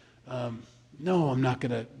put it. No, I'm not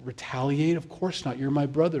going to retaliate. Of course not. You're my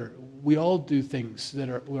brother. We all do things that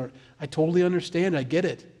are I totally understand. I get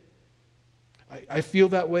it. I feel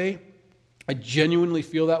that way. I genuinely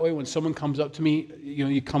feel that way when someone comes up to me.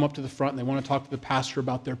 You come up to the front and they want to talk to the pastor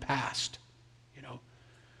about their past.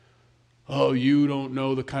 Oh, you don't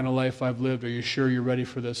know the kind of life I've lived. Are you sure you're ready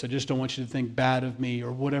for this? I just don't want you to think bad of me,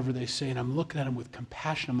 or whatever they say. And I'm looking at them with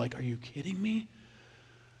compassion. I'm like, are you kidding me?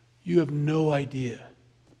 You have no idea.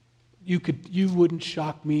 You wouldn't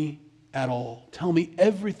shock me at all. Tell me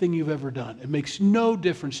everything you've ever done. It makes no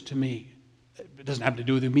difference to me. It doesn't have to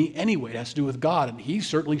do with me anyway. It has to do with God. And He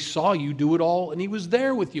certainly saw you do it all, and He was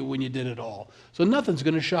there with you when you did it all. So nothing's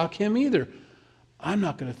going to shock Him either. I'm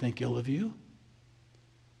not going to think ill of you.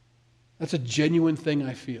 That's a genuine thing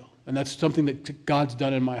I feel. And that's something that God's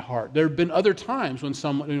done in my heart. There have been other times when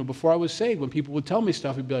someone, before I was saved, when people would tell me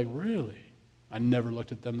stuff, I'd be like, really? I never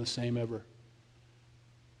looked at them the same ever.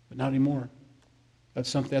 But not anymore. That's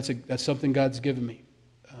something God's given me.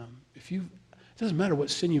 It doesn't matter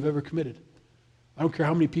what sin you've ever committed. I don't care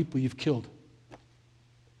how many people you've killed.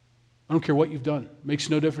 I don't care what you've done. It makes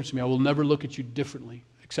no difference to me. I will never look at you differently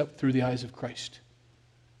except through the eyes of Christ.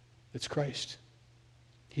 It's Christ.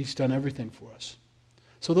 He's done everything for us.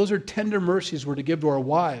 So those are tender mercies we're to give to our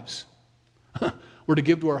wives. We're to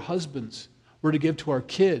give to our husbands. We're to give to our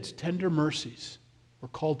kids. Tender mercies. We're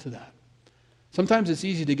called to that. Sometimes it's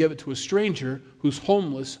easy to give it to a stranger who's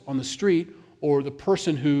homeless on the street, or the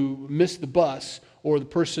person who missed the bus, or the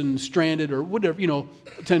person stranded, or whatever,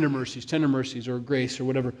 tender mercies, or grace, or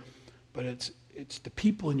whatever. But it's the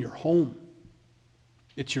people in your home.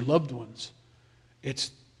 It's your loved ones.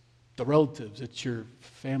 It's the relatives. It's your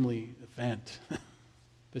family event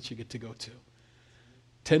that you get to go to.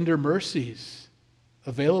 Tender mercies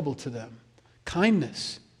available to them.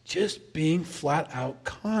 Kindness, just being flat out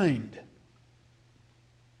kind.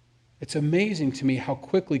 It's amazing to me how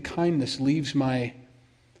quickly kindness leaves my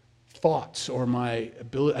thoughts or my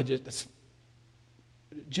ability.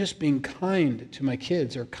 Just being kind to my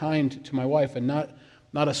kids or kind to my wife, and not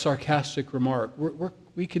a sarcastic remark.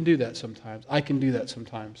 We can do that sometimes. I can do that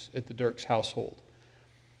sometimes at the Dirks household.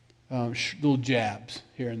 Little jabs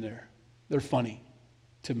here and there. They're funny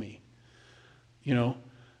to me.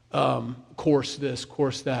 Course this,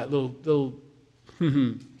 course that. Little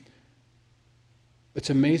It's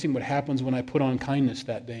amazing what happens when I put on kindness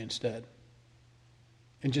that day instead.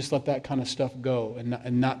 And just let that kind of stuff go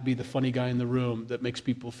and not be the funny guy in the room that makes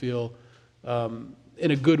people feel,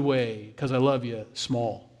 in a good way, because I love you,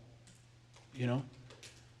 small.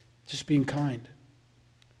 Just being kind.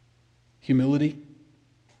 Humility,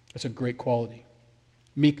 that's a great quality.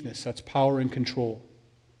 Meekness, that's power and control.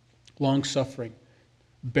 Long-suffering,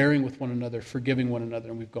 bearing with one another, forgiving one another,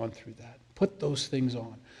 and we've gone through that. Put those things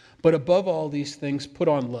on. But above all these things, put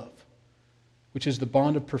on love, which is the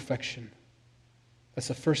bond of perfection. That's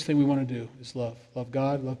the first thing we want to do, is love. Love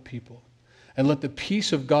God, love people. And let the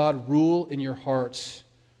peace of God rule in your hearts,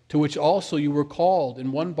 to which also you were called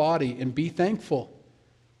in one body, and be thankful.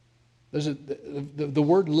 The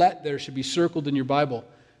word let there should be circled in your Bible.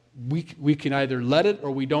 We can either let it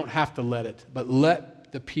or we don't have to let it. But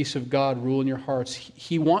let the peace of God rule in your hearts.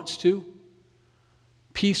 He wants to.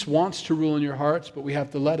 Peace wants to rule in your hearts, but we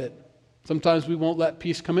have to let it. Sometimes we won't let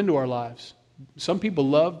peace come into our lives. Some people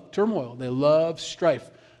love turmoil. They love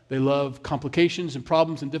strife. They love complications and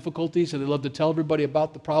problems and difficulties, and they love to tell everybody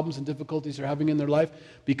about the problems and difficulties they're having in their life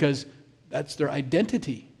because that's their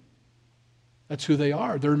identity. That's who they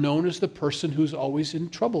are. They're known as the person who's always in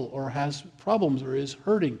trouble or has problems or is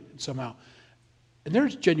hurting somehow. And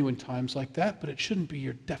there's genuine times like that, but it shouldn't be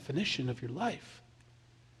your definition of your life.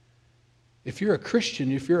 If you're a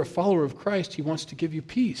Christian, if you're a follower of Christ, He wants to give you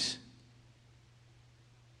peace.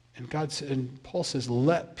 And Paul says,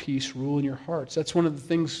 let peace rule in your hearts. That's one of the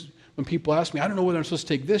things when people ask me, I don't know whether I'm supposed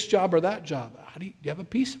to take this job or that job. Do you have a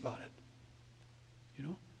peace about it?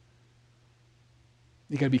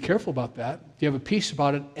 You got to be careful about that. Do you have a peace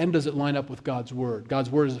about it, and does it line up with God's Word? God's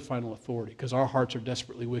Word is the final authority, because our hearts are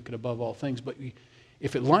desperately wicked above all things. But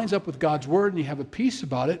if it lines up with God's Word and you have a peace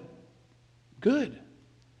about it, good.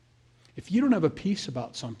 If you don't have a peace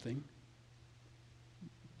about something,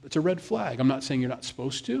 it's a red flag. I'm not saying you're not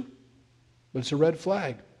supposed to, but it's a red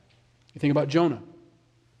flag. You think about Jonah.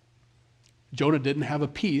 Jonah didn't have a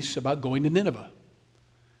peace about going to Nineveh.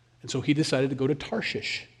 And so he decided to go to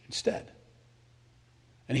Tarshish instead.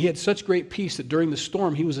 And he had such great peace that during the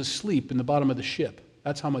storm he was asleep in the bottom of the ship.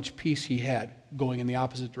 That's how much peace he had going in the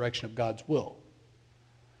opposite direction of God's will.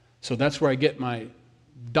 So that's where I get my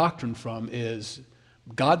doctrine from, is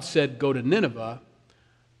God said go to Nineveh,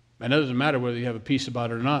 and it doesn't matter whether you have a peace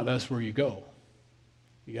about it or not, that's where you go.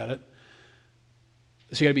 You got it?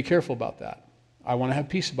 So you got to be careful about that. I want to have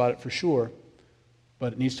peace about it for sure,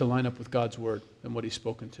 but it needs to line up with God's Word and what He's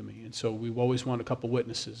spoken to me. And so we always want a couple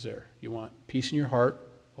witnesses there. You want peace in your heart,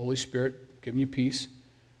 Holy Spirit giving you peace,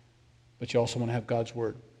 but you also want to have God's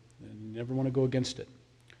Word. And you never want to go against it.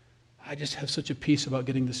 I just have such a peace about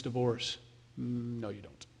getting this divorce. No, you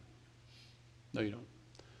don't. No, you don't.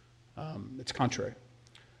 It's contrary.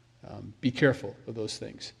 Be careful of those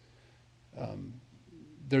things.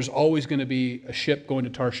 There's always going to be a ship going to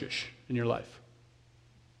Tarshish in your life.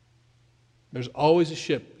 There's always a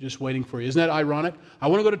ship just waiting for you. Isn't that ironic? I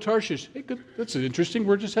want to go to Tarshish. Hey, good. That's interesting.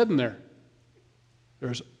 We're just heading there.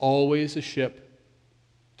 There's always a ship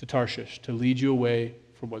to Tarshish to lead you away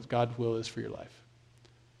from what God's will is for your life.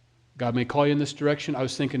 God may call you in this direction. I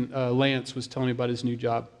was thinking Lance was telling me about his new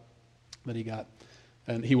job that he got.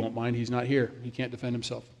 And he won't mind. He's not here. He can't defend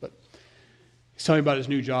himself. But he's telling me about his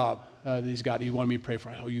new job that he's got. He wanted me to pray for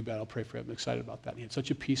him. Oh, you bet. I'll pray for him. I'm excited about that. And he had such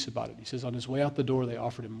a peace about it. He says on his way out the door, they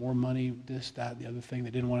offered him more money, this, that, the other thing. They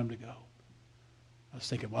didn't want him to go. I was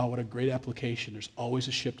thinking, wow, what a great application. There's always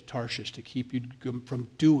a ship to Tarshish to keep you from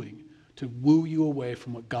doing, to woo you away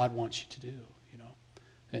from what God wants you to do, you know.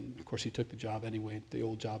 And, of course, he took the job anyway, the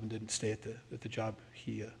old job, and didn't stay at the job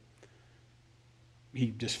he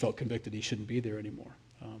just felt convicted he shouldn't be there anymore.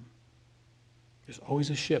 There's always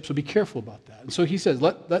a ship, so be careful about that. And so he says,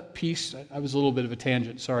 let peace, I was a little bit of a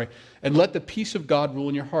tangent, sorry, and let the peace of God rule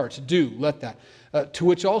in your hearts. Let that. To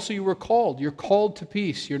which also you were called. You're called to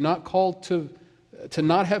peace. You're not called to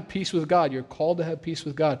not have peace with God. You're called to have peace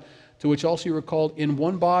with God. To which also you were called in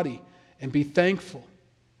one body, and be thankful.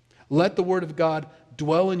 Let the word of God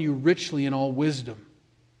dwell in you richly in all wisdom.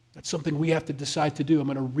 That's something we have to decide to do. I'm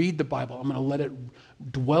going to read the Bible. I'm going to let it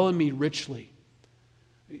dwell in me richly.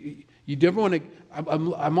 You never want to.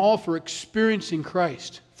 I'm all for experiencing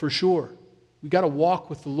Christ, for sure. We got to walk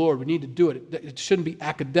with the Lord. We need to do it. It shouldn't be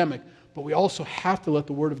academic, but we also have to let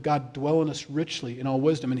the Word of God dwell in us richly in all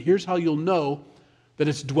wisdom. And here's how you'll know that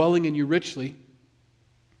it's dwelling in you richly.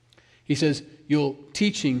 He says, you'll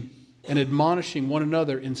teaching and admonishing one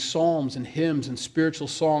another in psalms and hymns and spiritual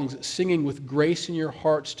songs, singing with grace in your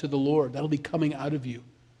hearts to the Lord. That'll be coming out of you.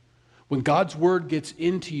 When God's word gets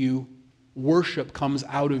into you, worship comes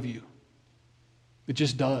out of you. It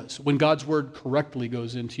just does. When God's word correctly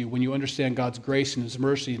goes into you, when you understand God's grace and His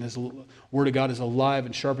mercy and His word of God is alive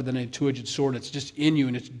and sharper than a two-edged sword, it's just in you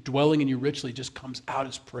and it's dwelling in you richly, it just comes out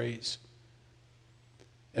as praise.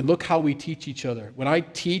 And look how we teach each other. When I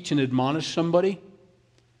teach and admonish somebody,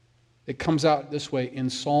 it comes out this way in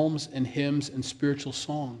psalms and hymns and spiritual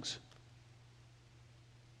songs.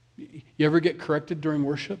 You ever get corrected during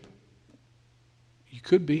worship? You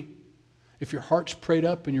could be. If your heart's prayed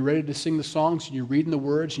up and you're ready to sing the songs and you're reading the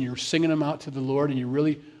words and you're singing them out to the Lord and you're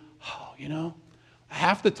really,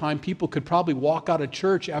 half the time people could probably walk out of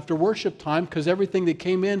church after worship time because everything they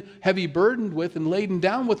came in heavy burdened with and laden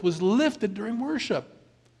down with was lifted during worship.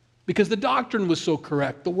 Because the doctrine was so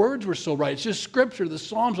correct. The words were so right. It's just Scripture. The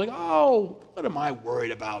Psalms like, what am I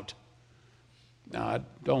worried about? No,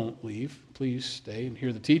 don't leave. Please stay and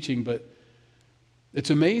hear the teaching. But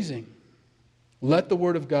it's amazing. Let the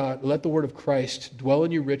Word of God, let the Word of Christ dwell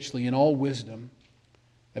in you richly in all wisdom.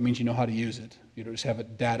 That means you know how to use it. You don't just have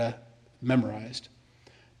it data memorized.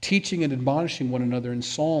 Teaching and admonishing one another in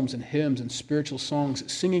psalms and hymns and spiritual songs,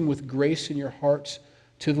 singing with grace in your hearts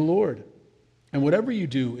to the Lord. And whatever you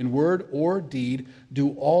do, in word or deed,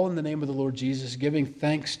 do all in the name of the Lord Jesus, giving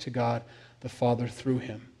thanks to God the Father through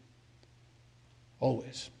Him.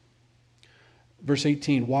 Always. Verse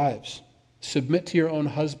 18, wives, submit to your own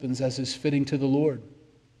husbands as is fitting to the Lord.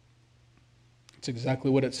 It's exactly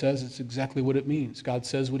what it says. It's exactly what it means. God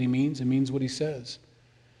says what He means and means what He says.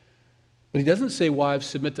 But He doesn't say, wives,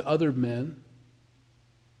 submit to other men.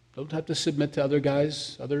 Don't have to submit to other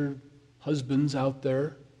guys, other husbands out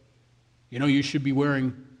there. You should be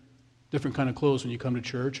wearing different kind of clothes when you come to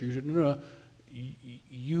church. No.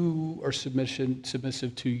 You are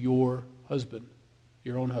submissive to your husband,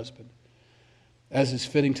 your own husband, as is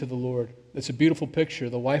fitting to the Lord. It's a beautiful picture.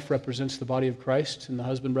 The wife represents the body of Christ, and the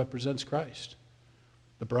husband represents Christ,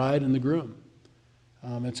 the bride and the groom.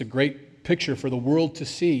 It's a great picture for the world to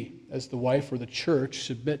see as the wife or the church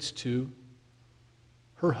submits to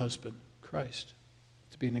her husband, Christ.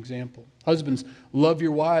 Be an example. Husbands, love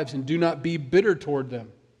your wives and do not be bitter toward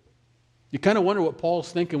them. You kind of wonder what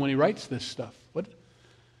Paul's thinking when he writes this stuff. What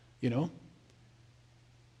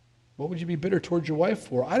would you be bitter towards your wife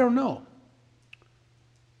for? I don't know,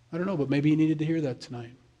 but maybe you needed to hear that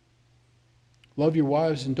tonight. Love your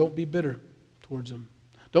wives and don't be bitter towards them.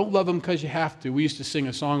 Don't love them because you have to. We used to sing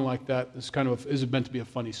a song like that. It's is meant to be a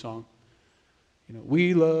funny song.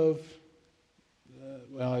 We love...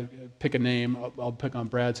 I pick a name. I'll pick on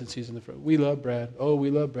Brad since he's in the front. We love Brad. Oh,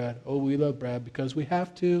 we love Brad. Oh, we love Brad because we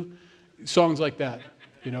have to. Songs like that,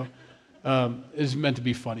 is meant to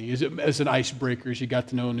be funny. As an icebreaker, as you got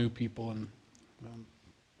to know new people, and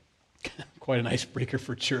quite an icebreaker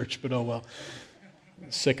for church. But oh well,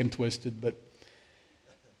 sick and twisted. But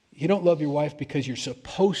you don't love your wife because you're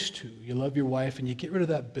supposed to. You love your wife, and you get rid of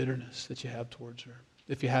that bitterness that you have towards her,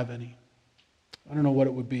 if you have any. I don't know what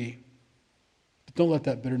it would be. Don't let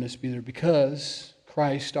that bitterness be there because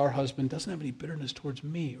Christ, our husband, doesn't have any bitterness towards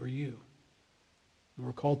me or you. And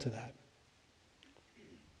we're called to that.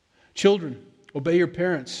 Children, obey your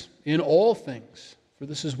parents in all things, for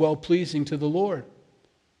this is well-pleasing to the Lord.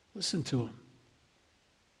 Listen to them.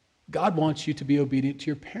 God wants you to be obedient to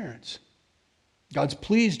your parents. God's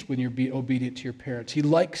pleased when you're obedient to your parents. He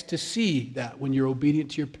likes to see that when you're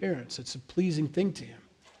obedient to your parents. It's a pleasing thing to him,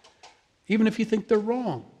 even if you think they're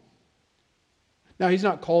wrong. Now, he's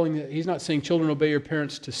not saying children obey your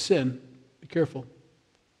parents to sin. Be careful.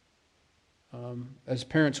 As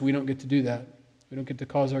parents, we don't get to do that. We don't get to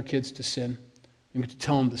cause our kids to sin. We don't get to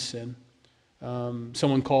tell them to sin.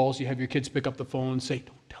 Someone calls, you have your kids pick up the phone and say,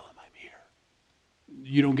 don't tell him I'm here.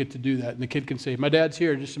 You don't get to do that. And the kid can say, my dad's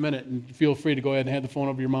here, just a minute, and feel free to go ahead and hand the phone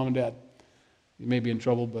over to your mom and dad. You may be in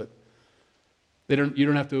trouble, but you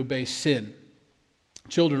don't have to obey sin.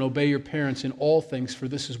 Children, obey your parents in all things, for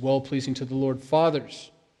this is well-pleasing to the Lord.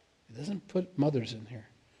 Fathers, it doesn't put mothers in here.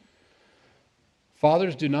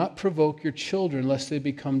 Fathers, do not provoke your children lest they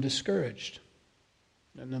become discouraged.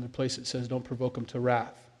 Another place it says, don't provoke them to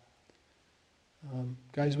wrath.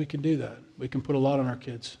 Guys, we can do that. We can put a lot on our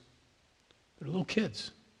kids. They're little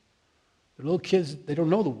kids. They're little kids. They don't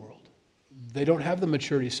know the world. They don't have the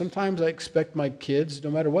maturity. Sometimes I expect my kids,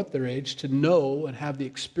 no matter what their age, to know and have the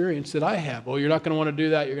experience that I have. Oh, you're not going to want to do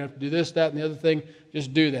that. You're going to have to do this, that, and the other thing.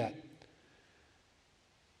 Just do that.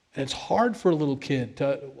 And it's hard for a little kid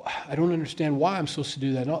to, I don't understand why I'm supposed to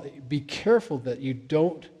do that. No, be careful that you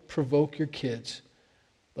don't provoke your kids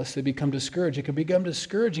lest they become discouraged. It can become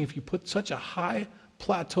discouraging if you put such a high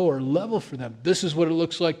plateau or level for them. This is what it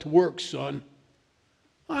looks like to work, son.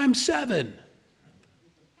 I'm 7.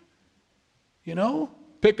 You know?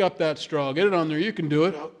 Pick up that straw. Get it on there. You can do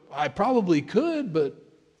it. I probably could, but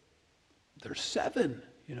they're 7,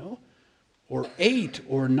 you know? Or 8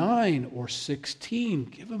 or 9 or 16.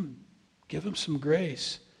 Give them some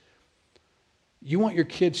grace. You want your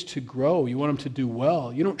kids to grow. You want them to do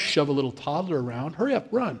well. You don't shove a little toddler around. Hurry up,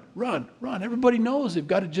 run. Everybody knows they've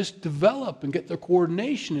got to just develop and get their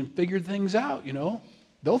coordination and figure things out, you know.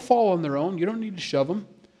 They'll fall on their own. You don't need to shove them.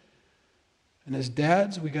 And as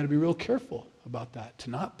dads, we got to be real careful about that, to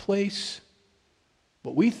not place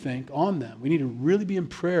what we think on them. We need to really be in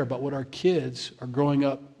prayer about what our kids are growing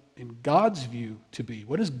up in God's view to be.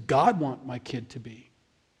 What does God want my kid to be?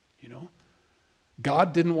 You know?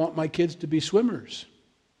 God didn't want my kids to be swimmers.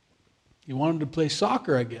 He wanted them to play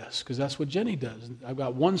soccer, I guess, because that's what Jenny does. I've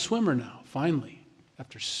got one swimmer now, finally.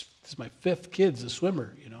 This is my 5th kid's a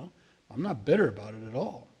swimmer, you know. I'm not bitter about it at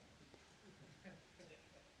all.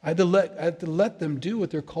 I had to let them do what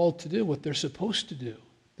they're called to do, what they're supposed to do.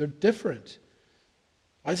 They're different.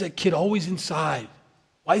 Why is that kid always inside?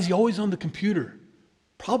 Why is he always on the computer?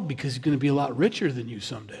 Probably because he's going to be a lot richer than you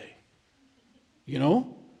someday. You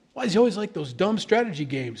know? Why is he always like those dumb strategy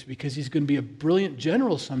games? Because he's going to be a brilliant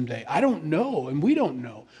general someday. I don't know, and we don't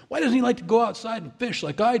know. Why doesn't he like to go outside and fish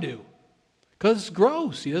like I do? Because it's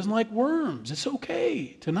gross. He doesn't like worms. It's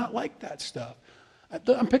okay to not like that stuff.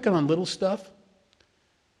 I'm picking on little stuff.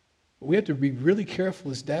 But we have to be really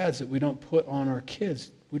careful as dads that we don't put on our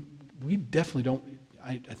kids. We definitely don't.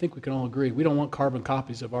 I think we can all agree. We don't want carbon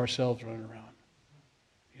copies of ourselves running around.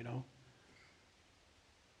 You know?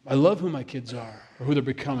 I love who my kids are or who they're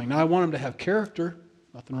becoming. Now, I want them to have character.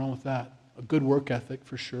 Nothing wrong with that. A good work ethic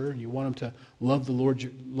for sure. And you want them to love the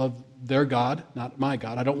Lord, love their God, not my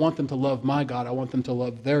God. I don't want them to love my God. I want them to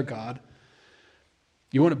love their God.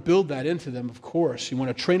 You want to build that into them, of course. You want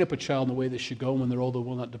to train up a child in the way they should go. When they're older,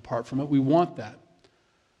 will not depart from it. We want that.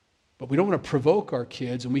 But we don't want to provoke our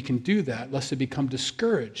kids, and we can do that lest they become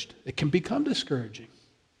discouraged. It can become discouraging.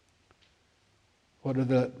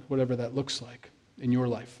 Whatever that looks like in your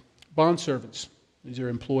life. Bondservants, these are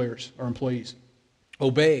employers or employees.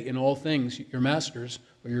 Obey in all things your masters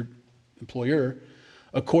or your employer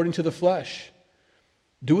according to the flesh.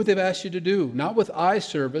 Do what they've asked you to do, not with eye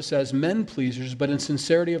service as men pleasers, but in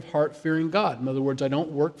sincerity of heart, fearing God. In other words, I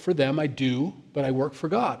don't work for them, I do, but I work for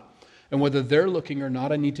God. And whether they're looking or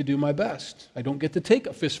not, I need to do my best. I don't get to take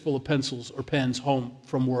a fistful of pencils or pens home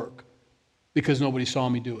from work because nobody saw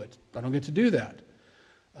me do it. I don't get to do that.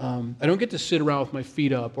 I don't get to sit around with my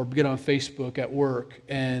feet up or get on Facebook at work,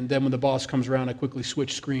 and then when the boss comes around, I quickly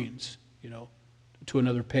switch screens, you know, to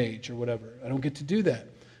another page or whatever. I don't get to do that.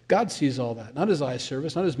 God sees all that, not as eye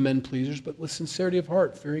service, not as men pleasers, but with sincerity of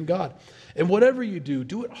heart, fearing God. And whatever you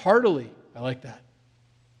do it heartily. I like that.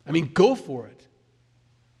 I mean, go for it.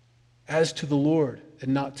 As to the Lord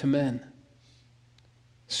and not to men.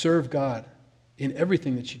 Serve God in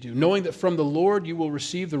everything that you do, knowing that from the Lord you will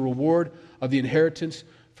receive the reward of the inheritance,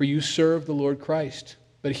 for you serve the Lord Christ.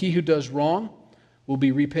 But he who does wrong will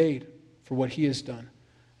be repaid for what he has done.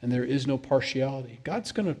 And there is no partiality.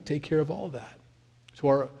 God's going to take care of all of that. To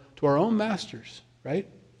our own masters, right?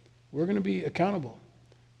 We're going to be accountable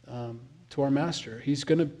to our master. He's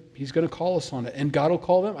going to call us on it. And God will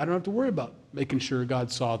call them. I don't have to worry about making sure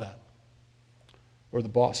God saw that, or the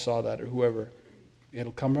boss saw that, or whoever.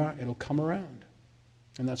 It'll come around.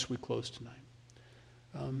 And that's where we close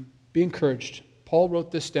tonight. Be encouraged. Paul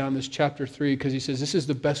wrote this down, this chapter 3, because he says this is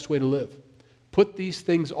the best way to live. Put these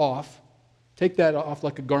things off. Take that off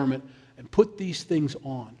like a garment and put these things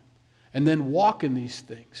on. And then walk in these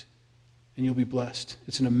things. And you'll be blessed.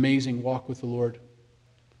 It's an amazing walk with the Lord.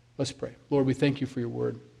 Let's pray. Lord, we thank you for your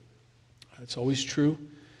word. It's always true.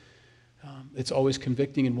 It's always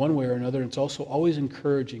convicting in one way or another. It's also always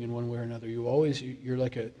encouraging in one way or another.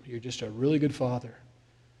 You're just a really good father.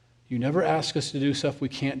 You never ask us to do stuff we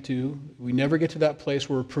can't do. We never get to that place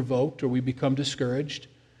where we're provoked or we become discouraged.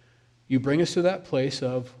 You bring us to that place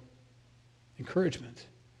of encouragement,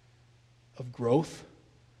 of growth,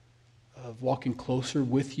 of walking closer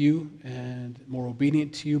with you and more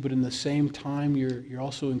obedient to you, but in the same time, you're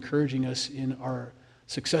also encouraging us in our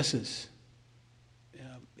successes,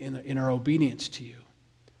 in our obedience to you.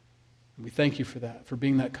 And we thank you for that, for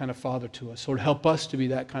being that kind of father to us. Lord, help us to be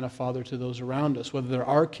that kind of father to those around us, whether they're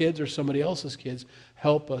our kids or somebody else's kids.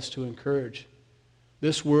 Help us to encourage.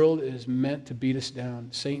 This world is meant to beat us down.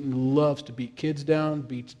 Satan loves to beat kids down,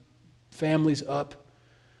 beat families up,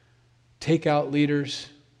 take out leaders,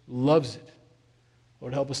 loves it.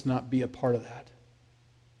 Lord, help us not be a part of that.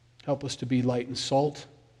 Help us to be light and salt,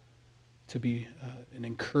 to be an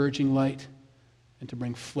encouraging light, and to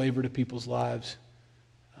bring flavor to people's lives,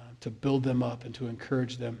 to build them up and to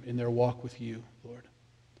encourage them in their walk with you, Lord.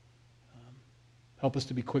 Help us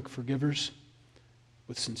to be quick forgivers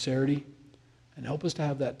with sincerity, and help us to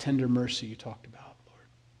have that tender mercy you talked about, Lord.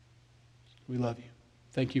 We love you.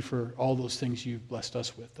 Thank you for all those things you've blessed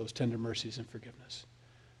us with, those tender mercies and forgiveness.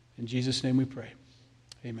 In Jesus' name we pray.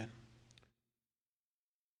 Amen.